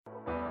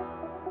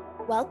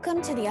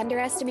Welcome to the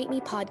Underestimate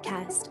Me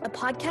podcast, a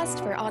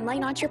podcast for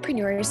online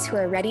entrepreneurs who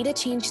are ready to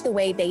change the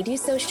way they do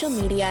social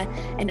media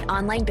and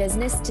online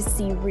business to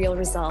see real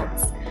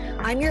results.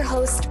 I'm your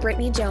host,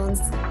 Brittany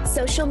Jones,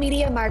 social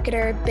media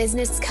marketer,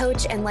 business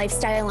coach, and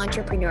lifestyle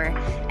entrepreneur.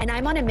 And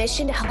I'm on a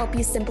mission to help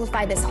you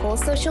simplify this whole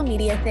social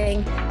media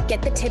thing,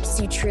 get the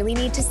tips you truly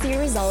need to see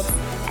results,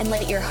 and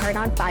light your heart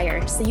on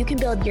fire so you can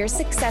build your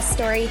success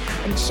story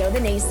and show the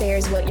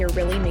naysayers what you're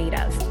really made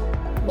of.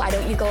 Why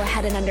don't you go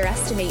ahead and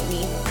underestimate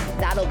me?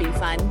 That'll be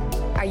fun.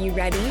 Are you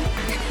ready?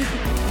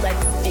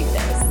 Let's do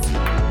this.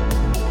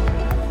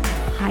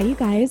 Hi, you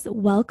guys.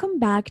 Welcome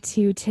back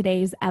to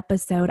today's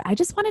episode. I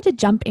just wanted to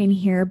jump in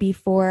here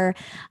before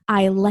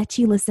I let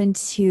you listen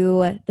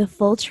to the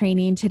full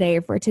training today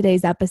for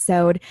today's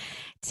episode.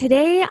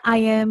 Today, I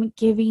am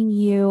giving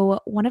you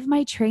one of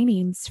my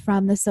trainings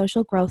from the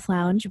Social Growth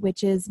Lounge,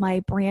 which is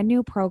my brand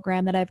new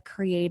program that I've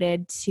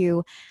created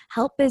to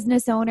help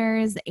business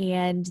owners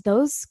and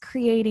those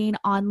creating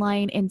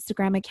online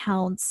Instagram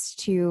accounts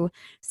to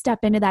step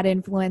into that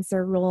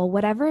influencer role,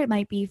 whatever it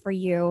might be for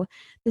you.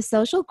 The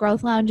Social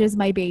Growth Lounge is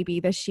my baby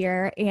this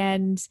year,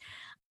 and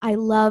I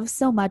love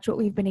so much what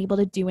we've been able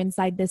to do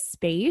inside this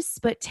space.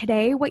 But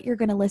today, what you're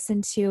going to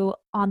listen to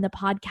on the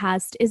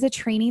podcast is a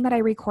training that I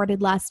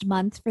recorded last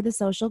month for the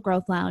Social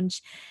Growth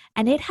Lounge.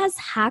 And it has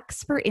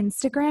hacks for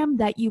Instagram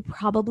that you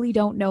probably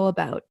don't know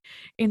about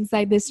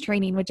inside this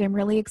training, which I'm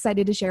really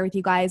excited to share with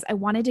you guys. I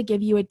wanted to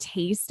give you a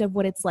taste of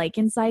what it's like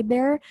inside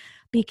there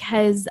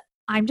because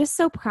I'm just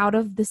so proud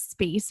of the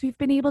space we've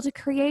been able to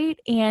create.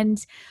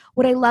 And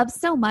what I love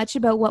so much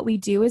about what we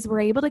do is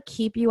we're able to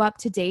keep you up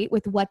to date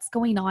with what's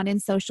going on in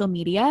social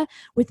media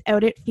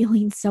without it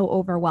feeling so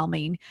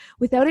overwhelming,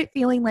 without it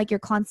feeling like you're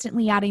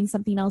constantly adding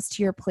something else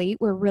to your plate.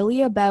 We're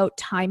really about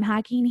time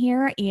hacking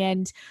here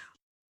and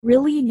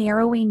really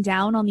narrowing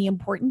down on the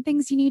important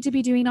things you need to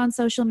be doing on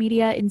social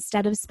media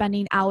instead of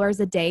spending hours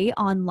a day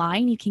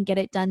online. You can get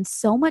it done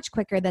so much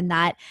quicker than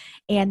that.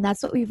 And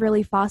that's what we've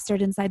really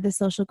fostered inside the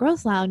Social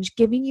Growth Lounge,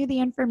 giving you the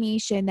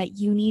information that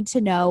you need to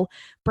know,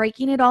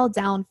 breaking it all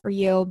down for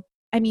you.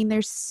 I mean,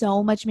 there's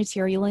so much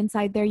material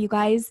inside there, you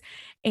guys,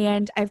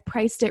 and I've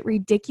priced it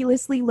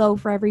ridiculously low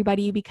for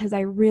everybody because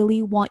I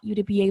really want you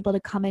to be able to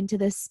come into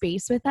this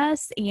space with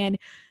us and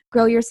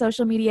grow your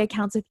social media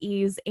accounts with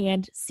ease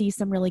and see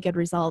some really good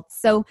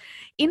results. So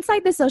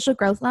inside the Social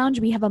Growth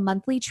Lounge, we have a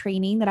monthly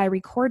training that I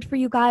record for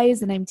you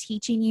guys, and I'm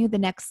teaching you the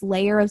next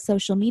layer of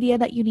social media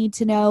that you need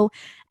to know,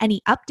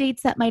 any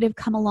updates that might have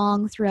come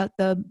along throughout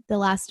the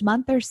last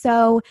month or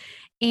so.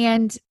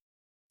 And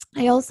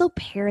I also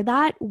pair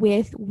that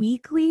with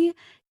weekly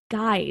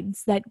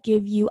guides that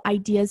give you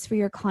ideas for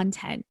your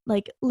content.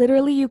 Like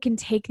literally you can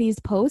take these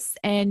posts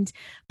and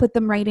put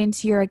them right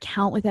into your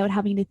account without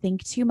having to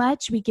think too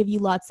much. We give you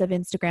lots of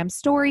Instagram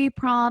story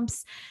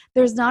prompts.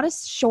 There's not a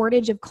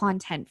shortage of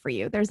content for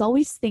you. There's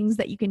always things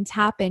that you can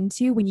tap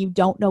into when you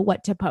don't know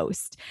what to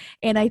post.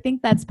 And I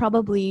think that's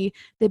probably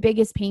the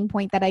biggest pain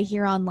point that I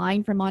hear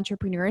online from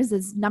entrepreneurs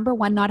is number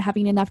one, not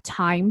having enough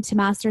time to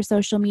master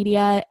social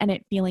media and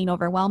it feeling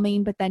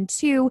overwhelming. But then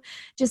two,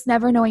 just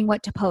never knowing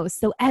what to post.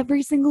 So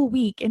every single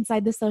week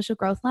inside the Social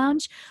Growth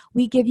Lounge,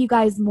 we give you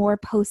guys more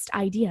post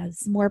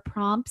ideas, more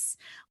prompts,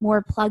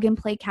 more plug and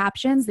play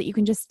captions that you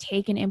can just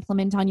take and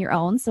implement on your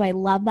own. So I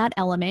love that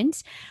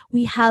element.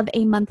 We have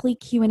a monthly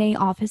Q&A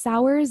office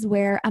hours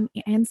where I'm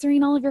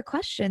answering all of your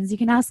questions. You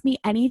can ask me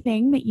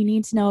anything that you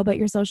need to know about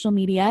your social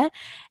media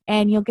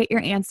and you'll get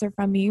your answer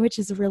from me, which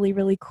is really,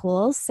 really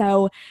cool.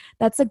 So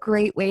that's a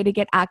great way to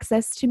get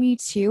access to me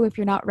too. If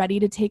you're not ready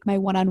to take my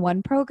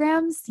one-on-one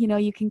programs,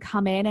 you can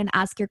come in and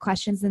ask your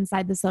questions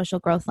inside the Social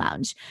Growth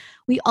Lounge.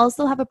 We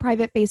also have a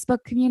private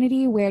Facebook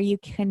community where you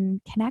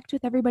can connect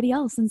with everybody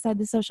else inside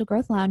the Social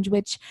Growth Lounge,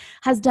 which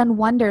has done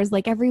wonders.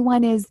 Like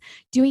everyone is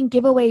doing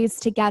giveaways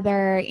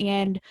together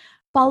and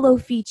follow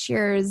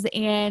features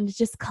and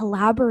just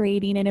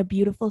collaborating in a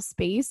beautiful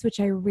space, which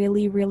I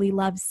really, really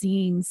love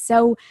seeing.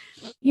 So,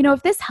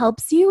 if this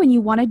helps you and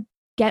you want to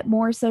get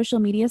more social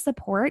media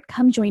support,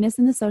 come join us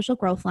in the Social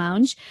Growth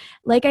Lounge.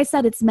 Like I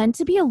said, it's meant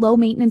to be a low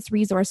maintenance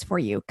resource for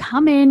you.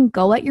 Come in,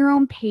 go at your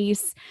own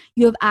pace.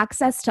 You have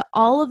access to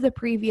all of the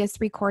previous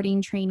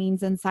recording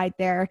trainings inside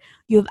there.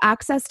 You have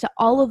access to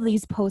all of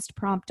these post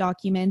prompt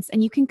documents,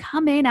 and you can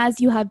come in as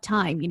you have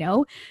time,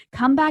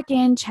 come back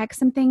in, check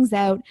some things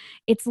out.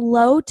 It's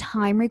low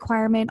time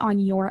requirement on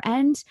your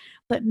end,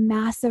 but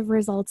massive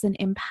results and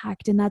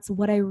impact. And that's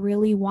what I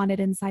really wanted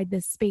inside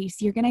this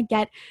space. You're going to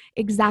get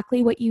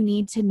exactly what you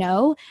need to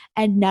know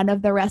and none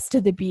of the rest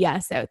of the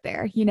BS out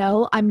there.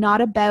 I'm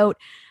not about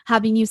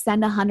having you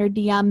send 100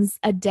 DMs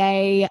a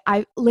day.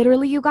 I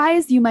literally, you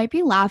guys, you might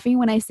be laughing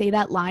when I say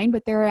that line,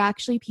 but there are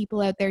actually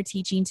people out there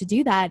teaching to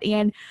do that.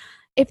 And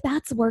if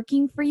that's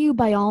working for you,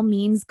 by all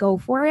means, go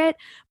for it.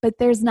 But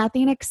there's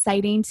nothing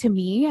exciting to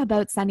me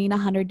about sending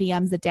 100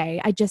 DMs a day.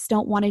 I just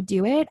don't want to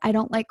do it. I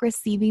don't like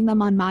receiving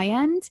them on my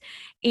end,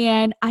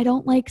 and I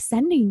don't like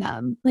sending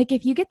them. Like,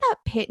 if you get that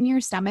pit in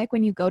your stomach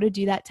when you go to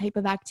do that type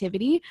of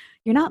activity,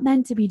 you're not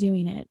meant to be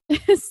doing it.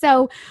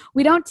 So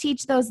we don't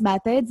teach those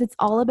methods. It's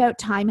all about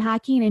time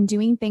hacking and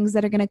doing things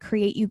that are going to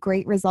create you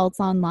great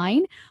results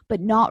online, but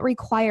not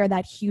require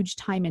that huge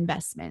time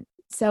investment.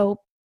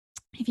 So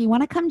if you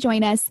want to come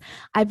join us,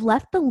 I've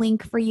left the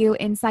link for you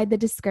inside the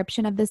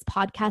description of this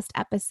podcast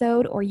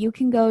episode, or you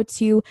can go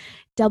to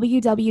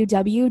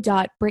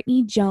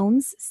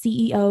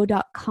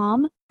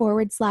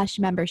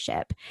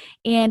www.brittanyjonesceo.com/membership.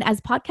 And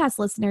as podcast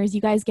listeners,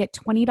 you guys get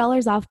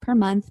 $20 off per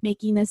month,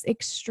 making this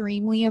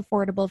extremely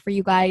affordable for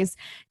you guys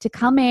to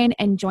come in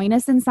and join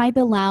us inside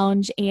the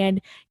lounge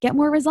and get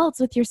more results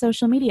with your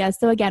social media.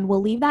 So again,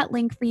 we'll leave that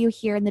link for you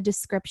here in the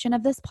description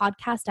of this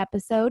podcast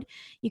episode.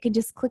 You can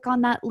just click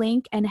on that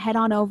link and head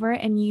on over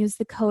and use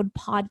the code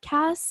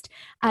podcast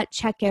at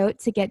checkout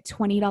to get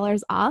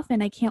 $20 off.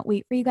 And I can't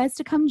wait for you guys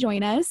to come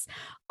join us.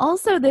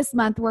 Also this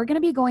month, we're going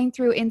to be going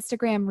through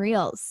Instagram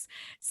Reels.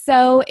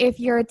 So if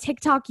you're a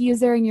TikTok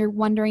user and you're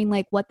wondering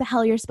like what the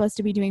hell you're supposed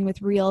to be doing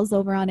with Reels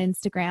over on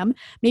Instagram,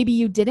 maybe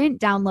you didn't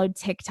download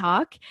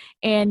TikTok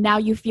and now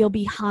you feel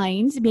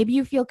behind. Maybe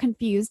you feel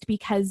confused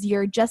because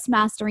you're just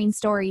mastering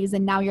stories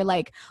and now you're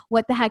like,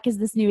 what the heck is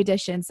this new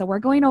edition? So we're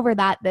going over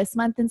that this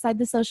month inside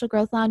the Social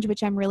Growth Lounge,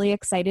 which I'm really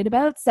excited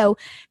about. So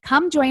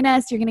come join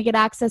us. You're going to get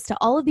access to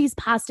all of these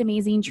past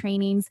amazing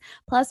trainings.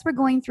 Plus we're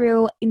going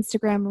through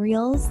Instagram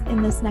Reels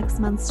in this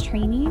next month's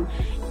training.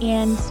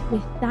 And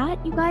with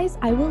that, you guys,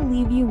 I will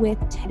leave you with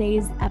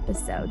today's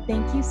episode.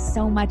 Thank you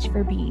so much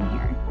for being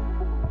here.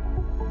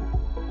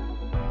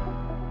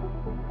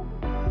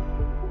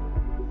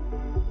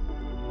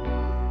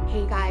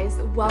 Hey guys,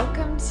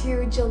 welcome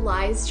to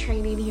July's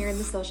training here in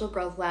the Social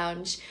Growth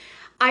Lounge.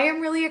 I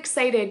am really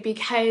excited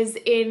because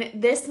in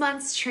this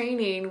month's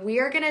training, we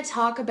are going to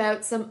talk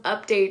about some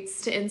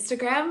updates to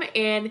Instagram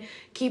and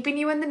keeping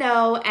you in the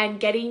know and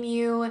getting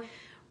you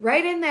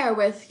right in there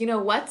with,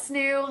 what's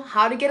new,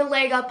 how to get a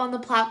leg up on the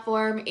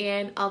platform,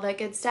 and all that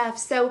good stuff.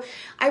 So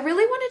I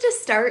really wanted to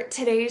start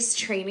today's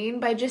training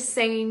by just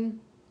saying,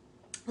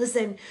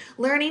 listen,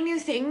 learning new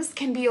things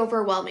can be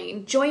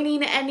overwhelming.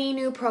 Joining any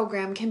new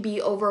program can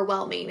be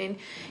overwhelming. And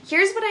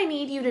here's what I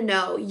need you to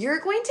know. You're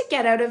going to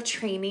get out of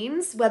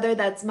trainings, whether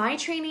that's my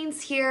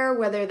trainings here,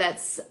 whether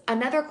that's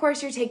another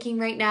course you're taking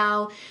right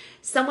now,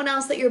 someone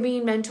else that you're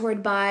being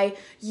mentored by,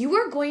 you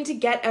are going to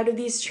get out of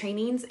these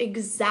trainings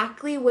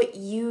exactly what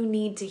you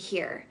need to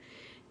hear.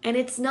 And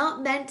it's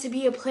not meant to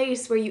be a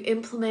place where you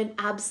implement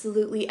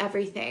absolutely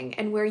everything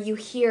and where you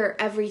hear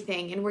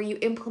everything and where you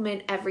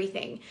implement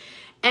everything.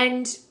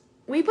 And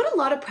we put a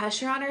lot of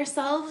pressure on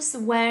ourselves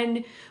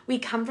when we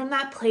come from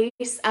that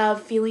place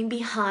of feeling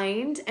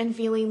behind and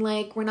feeling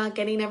like we're not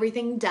getting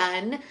everything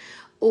done,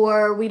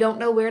 or we don't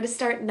know where to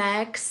start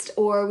next,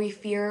 or we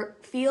feel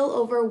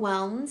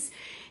overwhelmed.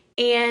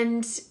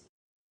 And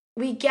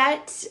we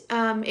get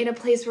in a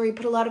place where we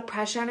put a lot of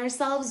pressure on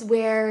ourselves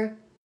where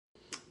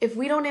if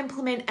we don't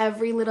implement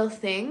every little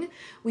thing,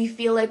 we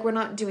feel like we're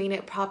not doing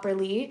it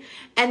properly.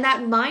 And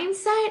that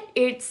mindset,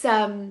 it's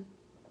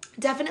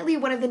definitely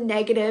one of the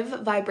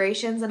negative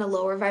vibrations and a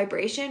lower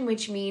vibration,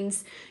 which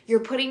means you're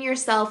putting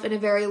yourself in a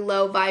very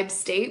low vibe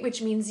state,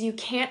 which means you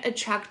can't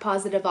attract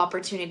positive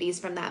opportunities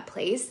from that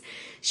place.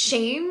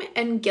 Shame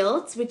and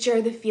guilt, which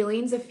are the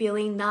feelings of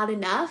feeling not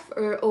enough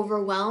or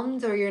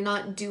overwhelmed, or you're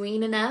not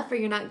doing enough, or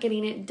you're not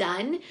getting it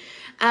done.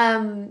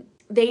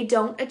 They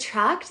don't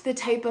attract the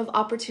type of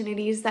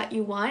opportunities that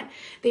you want.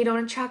 They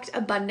don't attract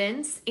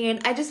abundance. And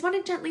I just want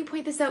to gently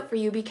point this out for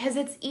you because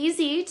it's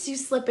easy to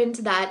slip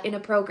into that in a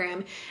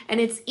program.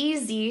 And it's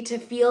easy to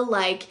feel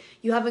like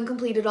you haven't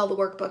completed all the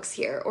workbooks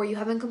here, or you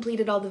haven't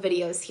completed all the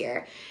videos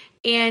here.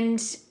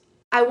 And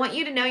I want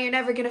you to know you're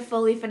never going to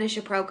fully finish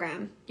a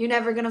program. You're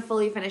never going to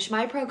fully finish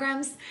my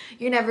programs.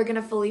 You're never going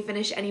to fully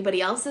finish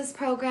anybody else's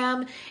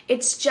program.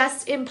 It's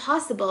just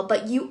impossible,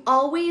 but you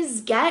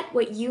always get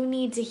what you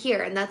need to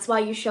hear, and that's why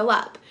you show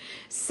up.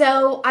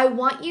 So I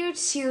want you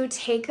to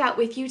take that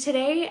with you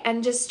today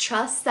and just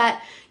trust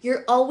that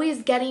you're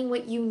always getting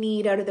what you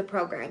need out of the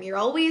program. You're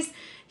always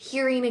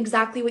hearing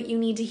exactly what you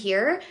need to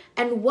hear,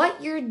 and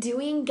what you're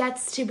doing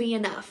gets to be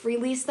enough.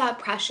 Release that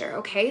pressure,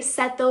 okay?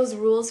 Set those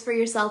rules for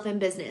yourself in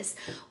business.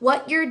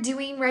 What you're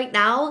doing right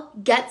now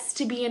gets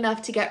to be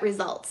enough to get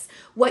results.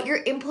 What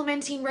you're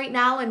implementing right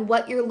now and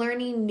what you're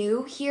learning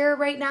new here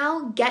right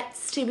now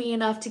gets to be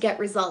enough to get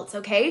results,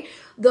 okay?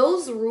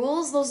 Those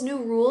rules, those new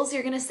rules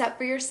you're going to set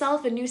for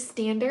yourself and new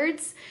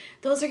standards,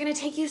 those are going to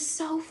take you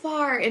so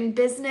far in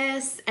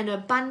business and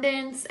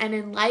abundance and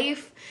in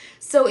life.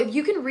 So if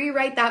you can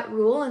rewrite that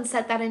rule and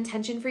set that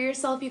intention for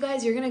yourself, you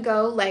guys, you're going to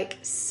go like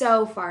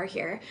so far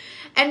here.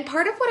 And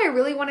part of what I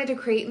really wanted to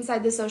create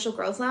inside the Social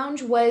Growth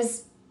Lounge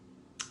was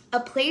a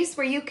place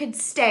where you could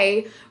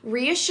stay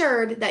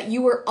reassured that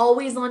you were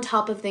always on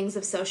top of things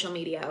of social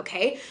media,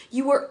 okay?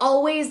 You were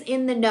always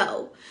in the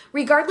know.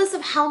 Regardless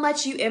of how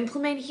much you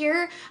implement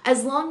here,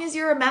 as long as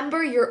you're a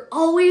member, you're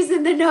always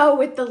in the know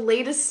with the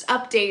latest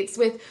updates,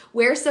 with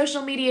where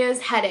social media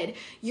is headed.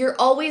 You're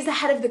always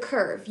ahead of the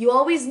curve. You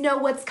always know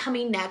what's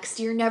coming next.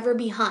 You're never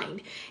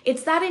behind.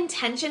 It's that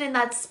intention and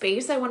that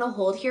space I want to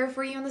hold here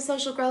for you in the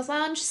Social Growth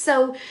Lounge.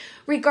 So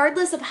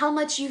regardless of how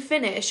much you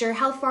finish or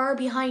how far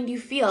behind you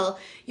feel,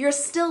 you're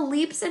still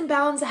leaps and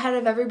bounds ahead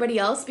of everybody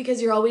else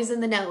because you're always in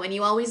the know and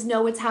you always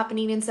know what's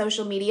happening in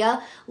social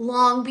media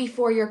long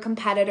before your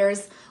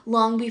competitors,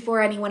 long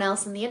before anyone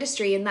else in the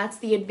industry. And that's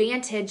the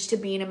advantage to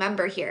being a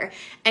member here.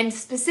 And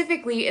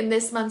specifically in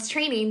this month's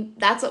training,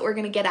 that's what we're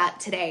going to get at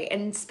today,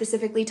 and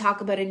specifically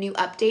talk about a new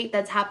update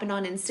that's happened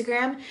on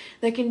Instagram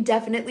that can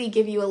definitely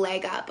give you a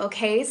leg up.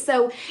 Okay,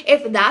 so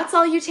if that's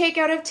all you take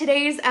out of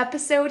today's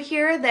episode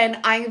here, then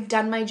I've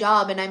done my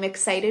job and I'm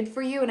excited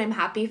for you and I'm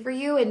happy for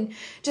you. And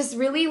just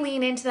really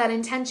lean into that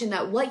intention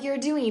that what you're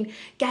doing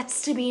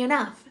gets to be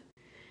enough.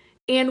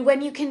 And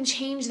when you can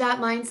change that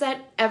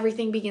mindset,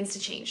 everything begins to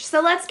change.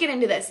 So let's get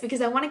into this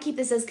because I want to keep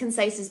this as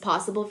concise as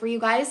possible for you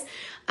guys,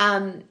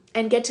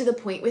 and get to the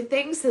point with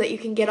things so that you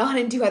can get on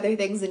and do other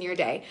things in your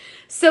day.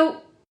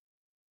 So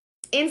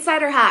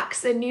insider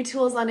hacks and new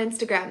tools on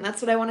Instagram.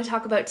 That's what I want to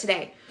talk about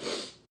today.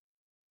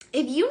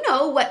 If you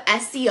know what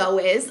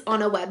SEO is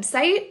on a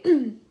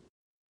website,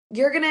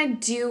 you're going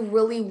to do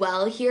really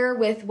well here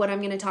with what I'm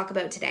going to talk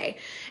about today.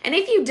 And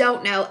if you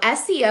don't know,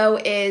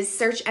 SEO is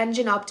search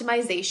engine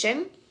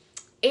optimization.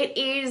 It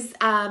is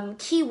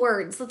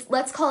keywords,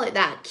 let's call it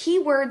that,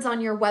 keywords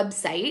on your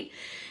website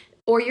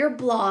or your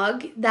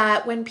blog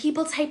that when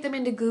people type them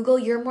into Google,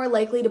 you're more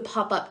likely to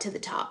pop up to the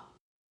top.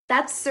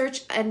 That's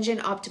search engine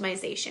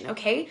optimization,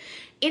 okay?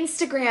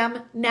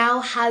 Instagram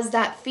now has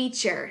that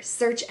feature,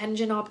 search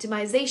engine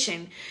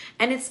optimization,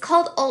 and it's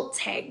called alt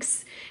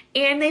tags.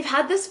 And they've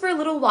had this for a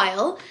little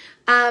while,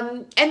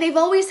 and they've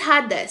always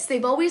had this.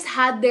 They've always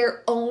had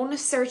their own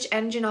search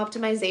engine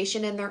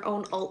optimization and their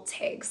own alt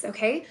tags,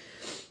 okay?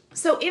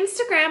 So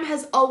Instagram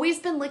has always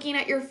been looking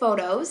at your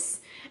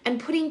photos and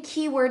putting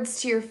keywords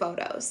to your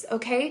photos,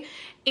 okay?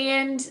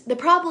 And the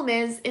problem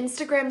is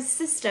Instagram's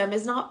system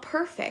is not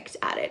perfect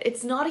at it.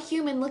 It's not a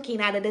human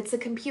looking at it, it's a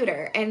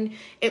computer. And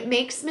it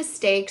makes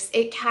mistakes,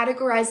 it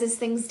categorizes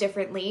things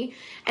differently.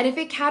 And if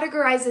it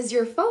categorizes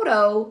your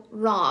photo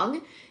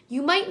wrong,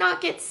 you might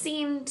not get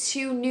seen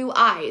to new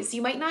eyes.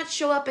 You might not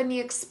show up in the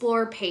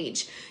Explore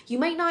page. You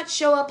might not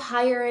show up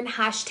higher in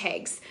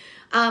hashtags.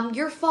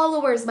 Your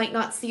followers might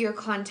not see your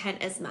content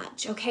as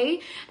much,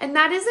 okay? And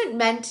that isn't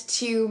meant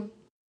to,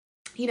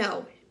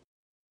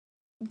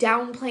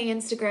 downplay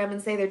Instagram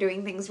and say they're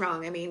doing things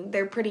wrong. I mean,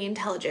 they're pretty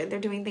intelligent. They're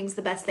doing things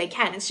the best they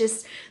can. It's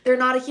just, they're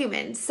not a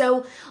human.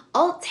 So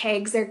alt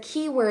tags are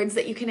keywords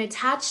that you can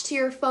attach to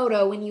your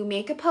photo when you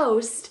make a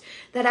post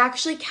that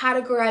actually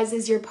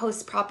categorizes your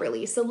post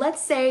properly. So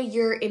let's say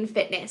you're in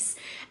fitness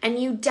and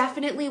you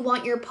definitely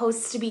want your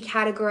posts to be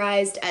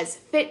categorized as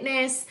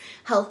fitness,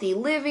 healthy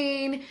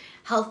living,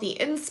 healthy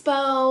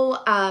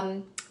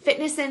inspo,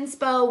 fitness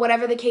inspo,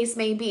 whatever the case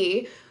may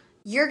be.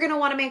 You're going to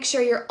want to make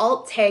sure your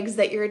alt tags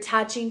that you're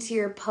attaching to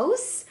your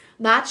posts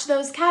match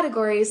those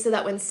categories so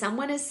that when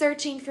someone is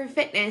searching for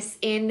fitness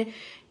in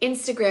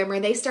Instagram or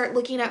they start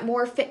looking at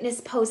more fitness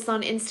posts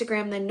on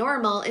Instagram than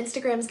normal,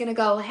 Instagram's going to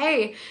go,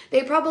 hey,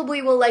 they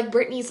probably will like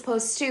Brittany's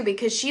posts too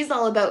because she's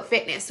all about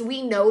fitness.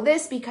 We know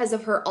this because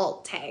of her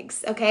alt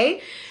tags,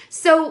 okay?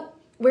 So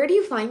where do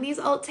you find these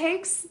alt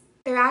tags?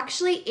 They're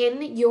actually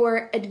in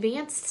your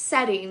advanced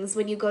settings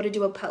when you go to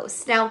do a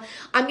post. Now,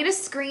 I'm going to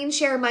screen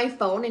share my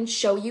phone and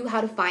show you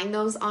how to find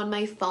those on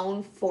my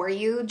phone for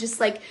you,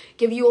 just like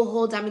give you a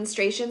whole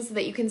demonstration so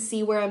that you can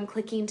see where I'm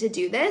clicking to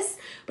do this.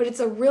 But it's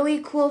a really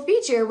cool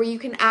feature where you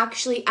can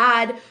actually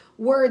add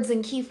words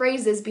and key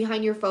phrases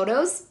behind your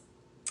photos.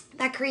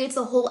 That creates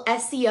a whole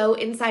SEO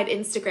inside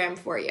Instagram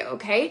for you,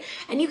 okay?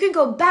 And you can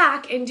go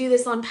back and do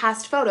this on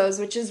past photos,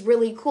 which is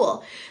really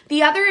cool.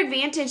 The other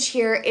advantage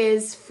here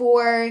is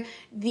for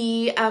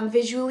the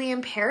visually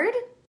impaired.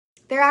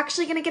 They're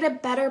actually going to get a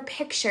better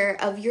picture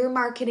of your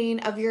marketing,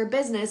 of your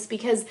business,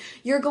 because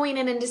you're going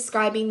in and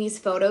describing these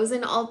photos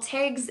in alt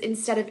tags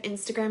instead of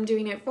Instagram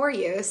doing it for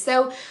you.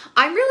 So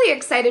I'm really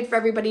excited for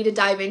everybody to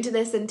dive into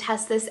this and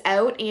test this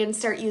out and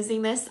start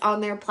using this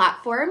on their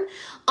platform.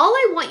 All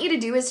I want you to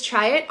do is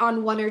try it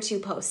on 1 or 2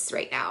 posts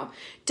right now.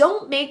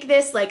 Don't make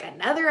this like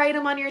another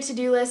item on your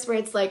to-do list where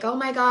it's like, oh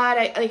my God,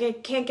 I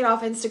can't get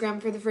off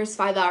Instagram for the first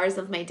 5 hours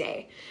of my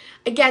day.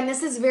 Again,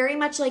 this is very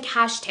much like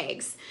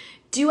hashtags.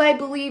 Do I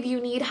believe you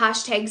need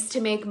hashtags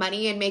to make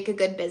money and make a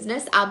good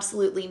business?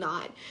 Absolutely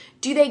not.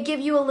 Do they give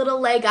you a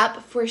little leg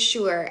up? For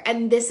sure.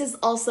 And this is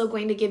also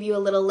going to give you a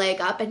little leg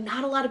up, and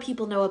not a lot of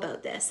people know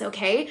about this,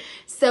 okay?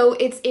 So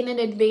it's in an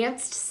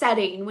advanced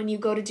setting when you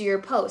go to do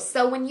your post.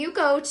 So when you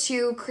go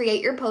to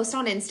create your post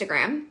on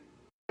Instagram,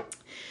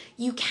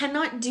 you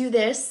cannot do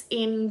this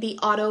in the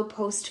auto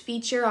post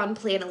feature on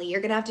Planoly.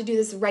 You're going to have to do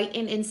this right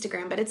in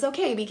Instagram, but it's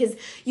okay because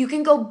you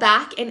can go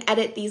back and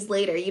edit these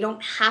later. You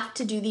don't have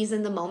to do these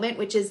in the moment,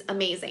 which is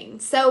amazing.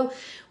 So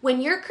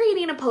when you're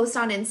creating a post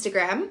on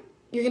Instagram,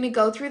 you're going to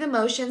go through the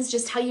motions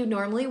just how you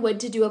normally would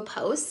to do a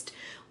post.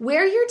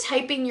 Where you're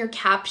typing your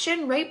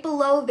caption, right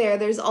below there,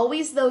 there's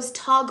always those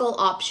toggle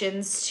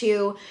options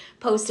to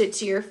post it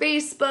to your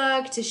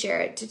Facebook, to share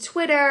it to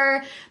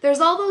Twitter. There's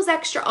all those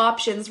extra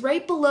options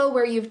right below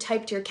where you've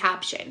typed your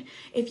caption.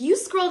 If you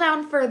scroll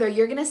down further,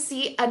 you're going to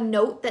see a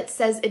note that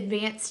says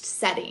advanced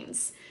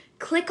settings.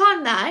 Click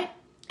on that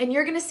and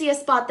you're going to see a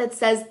spot that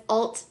says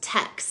alt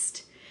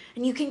text.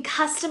 And you can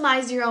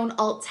customize your own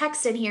alt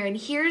text in here. And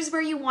here's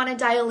where you want to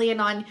dial in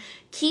on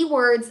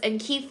keywords and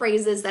key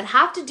phrases that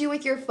have to do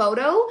with your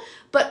photo,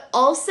 but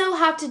also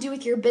have to do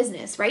with your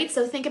business, right?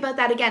 So think about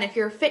that again. If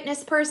you're a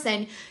fitness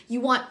person,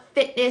 you want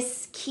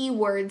fitness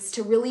keywords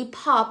to really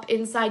pop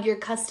inside your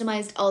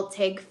customized alt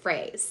tag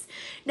phrase.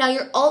 Now,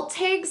 your alt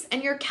tags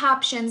and your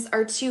captions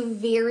are two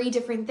very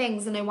different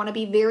things, and I want to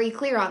be very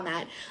clear on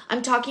that.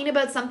 I'm talking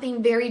about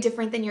something very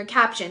different than your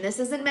caption. This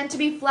isn't meant to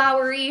be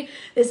flowery.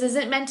 This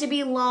isn't meant to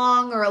be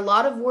long or a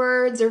lot of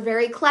words or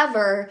very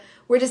clever.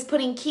 We're just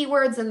putting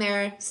keywords in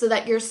there so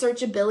that your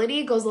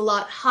searchability goes a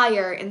lot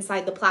higher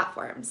inside the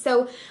platform.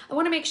 So I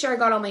want to make sure I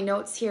got all my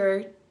notes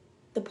here,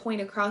 the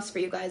point across for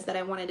you guys that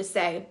I wanted to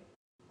say.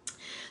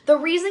 The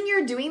reason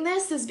you're doing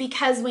this is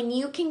because when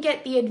you can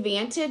get the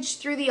advantage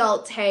through the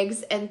alt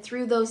tags and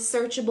through those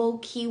searchable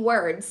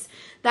keywords,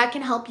 that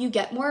can help you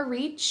get more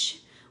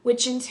reach,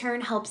 which in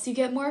turn helps you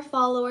get more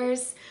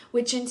followers,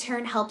 which in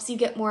turn helps you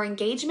get more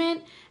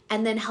engagement,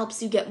 and then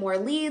helps you get more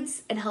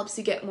leads and helps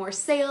you get more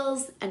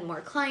sales and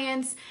more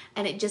clients,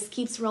 and it just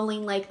keeps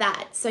rolling like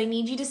that. So I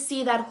need you to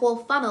see that whole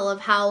funnel of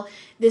how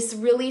this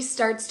really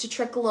starts to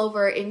trickle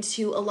over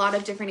into a lot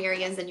of different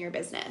areas in your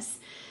business.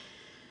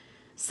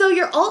 So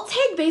your alt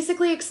tag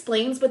basically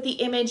explains what the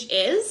image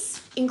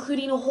is,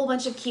 including a whole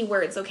bunch of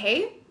keywords,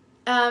 okay?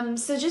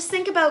 So just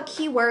think about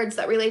keywords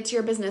that relate to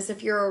your business.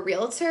 If you're a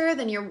realtor,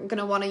 then you're going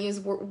to want to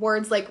use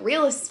words like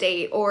real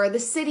estate or the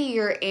city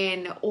you're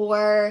in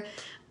or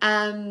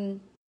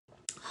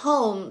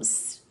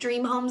homes,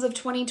 dream homes of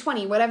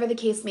 2020, whatever the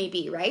case may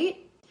be, right?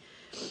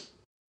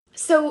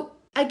 So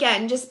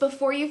again, just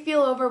before you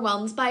feel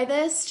overwhelmed by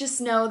this, just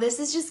know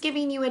this is just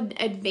giving you an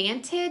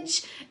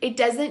advantage. It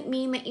doesn't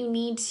mean that you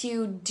need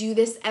to do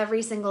this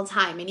every single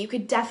time. And you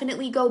could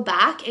definitely go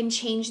back and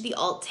change the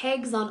alt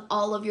tags on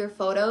all of your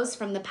photos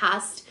from the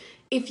past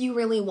if you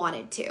really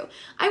wanted to.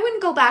 I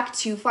wouldn't go back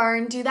too far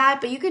and do that,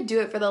 but you could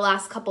do it for the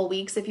last couple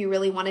weeks if you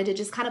really wanted to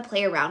just kind of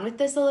play around with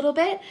this a little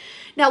bit.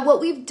 Now, what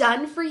we've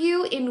done for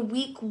you in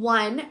week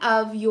 1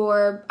 of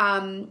your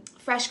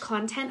fresh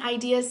content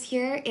ideas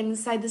here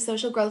inside the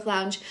Social Growth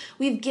Lounge,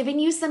 we've given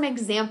you some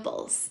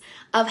examples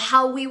of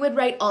how we would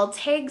write alt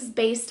tags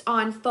based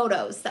on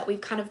photos that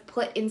we've kind of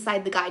put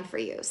inside the guide for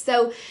you.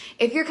 So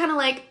if you're kind of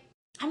like,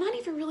 I'm not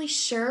even really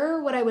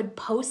sure what I would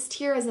post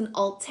here as an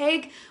alt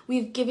tag,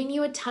 we've given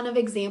you a ton of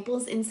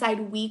examples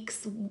inside week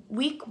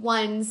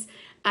 1's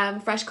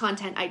fresh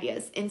content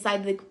ideas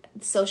inside the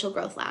Social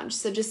Growth Lounge.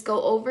 So just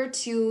go over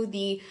to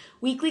the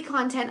weekly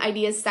content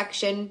ideas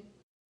section,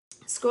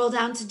 scroll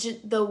down to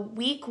the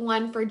week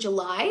 1 for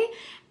July,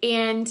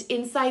 and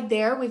inside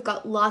there, we've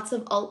got lots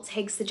of alt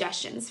tag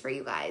suggestions for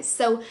you guys.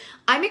 So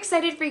I'm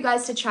excited for you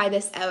guys to try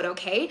this out,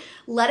 okay?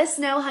 Let us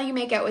know how you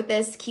make out with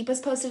this. Keep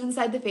us posted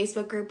inside the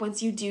Facebook group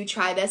once you do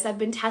try this. I've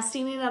been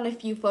testing it on a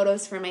few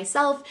photos for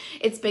myself.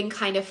 It's been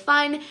kind of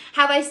fun.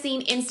 Have I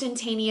seen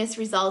instantaneous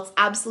results?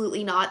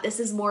 Absolutely not.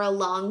 This is more a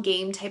long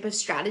game type of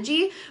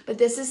strategy, but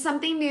this is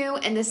something new,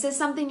 and this is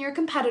something your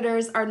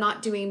competitors are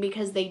not doing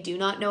because they do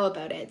not know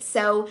about it.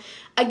 So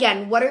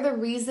again, what are the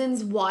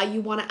reasons why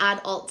you want to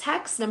add alt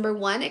text? Number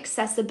 1,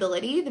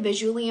 accessibility. The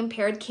visually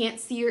impaired can't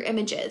see your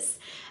images.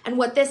 And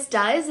what this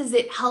does is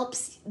it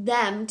helps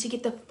them to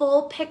get the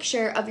full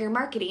picture of your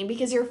marketing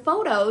because your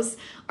photos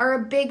are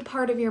a big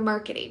part of your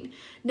marketing.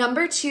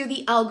 Number 2,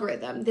 the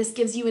algorithm. This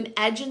gives you an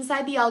edge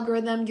inside the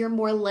algorithm. You're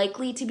more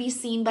likely to be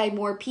seen by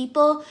more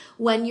people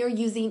when you're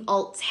using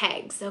alt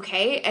tags,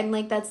 okay? And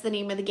like that's the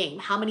name of the game.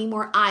 How many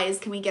more eyes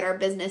can we get our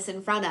business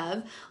in front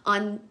of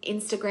on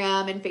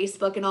Instagram and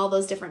Facebook and all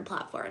those different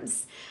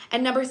platforms?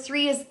 And number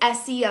 3 is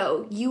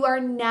SEO. You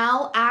are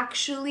now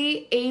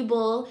actually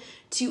able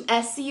to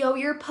SEO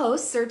your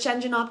posts, search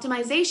engine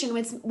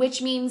optimization,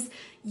 which means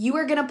you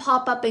are going to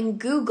pop up in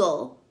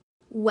Google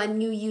when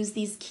you use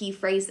these key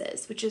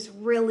phrases, which is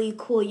really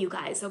cool, you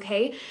guys,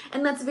 okay?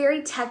 And that's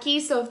very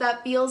techie, so if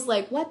that feels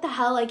like, what the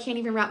hell, I can't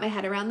even wrap my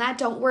head around that,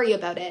 don't worry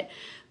about it.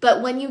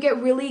 But when you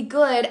get really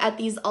good at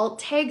these alt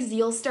tags,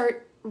 you'll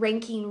start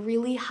ranking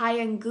really high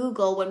in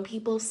Google when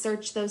people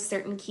search those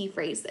certain key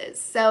phrases.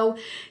 So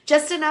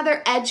just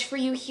another edge for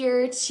you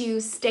here to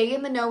stay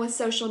in the know with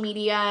social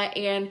media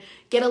and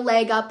get a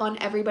leg up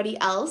on everybody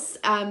else.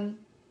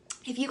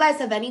 If you guys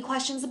have any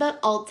questions about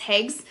alt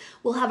tags,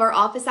 we'll have our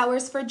office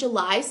hours for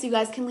July, so you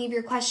guys can leave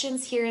your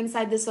questions here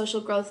inside the Social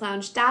Growth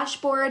Lounge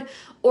dashboard,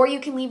 or you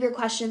can leave your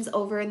questions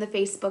over in the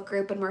Facebook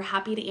group, and we're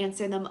happy to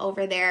answer them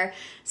over there.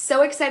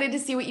 So excited to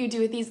see what you do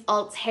with these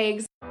alt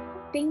tags.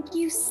 Thank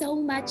you so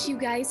much, you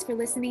guys, for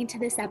listening to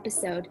this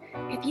episode.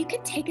 If you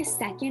could take a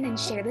second and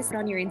share this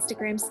on your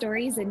Instagram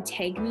stories and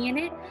tag me in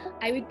it,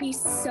 I would be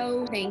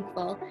so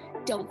thankful.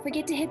 Don't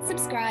forget to hit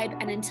subscribe,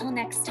 and until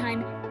next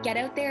time, get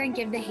out there and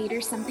give the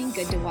haters something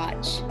good to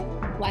watch.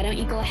 Why don't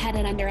you go ahead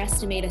and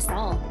underestimate us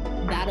all?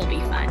 That'll be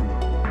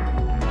fun.